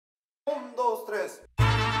dos, tres.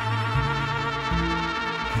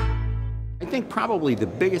 I think probably the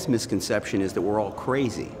biggest misconception is that we're all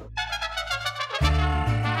crazy.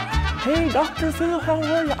 Hey, Dr. Phil, how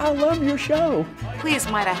are you? I love your show. Please,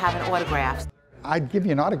 might I have an autograph? I'd give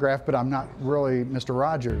you an autograph, but I'm not really Mr.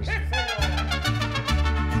 Rogers.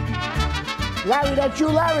 Larry, that's you,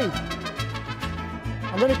 Larry.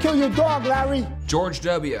 I'm gonna kill your dog, Larry. George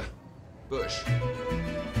W. Bush.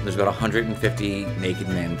 There's about 150 naked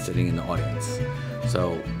men sitting in the audience.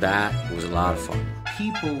 So that was a lot of fun.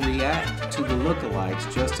 People react to the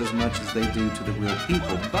lookalikes just as much as they do to the real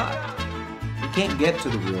people, but you can't get to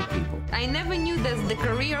the real people. I never knew that the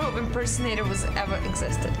career of impersonator was ever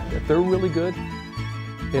existed. If they're really good,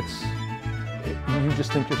 you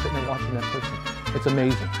just think you're sitting there watching that person. It's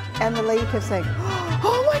amazing. And the lady kept saying,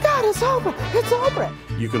 oh my God, it's over, it's over.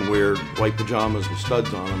 You can wear white pajamas with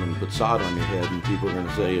studs on them and put sod on your head and people are going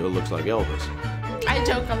to say, oh, it looks like Elvis. I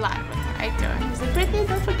joke a lot with her. I do. I say, Brittany,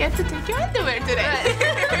 don't forget to take your underwear today.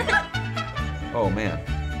 Oh man,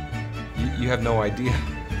 you have no idea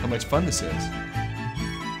how much fun this is.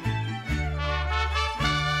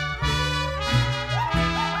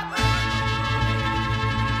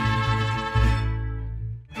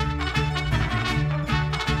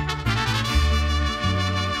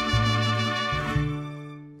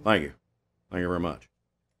 Thank you. Thank you very much.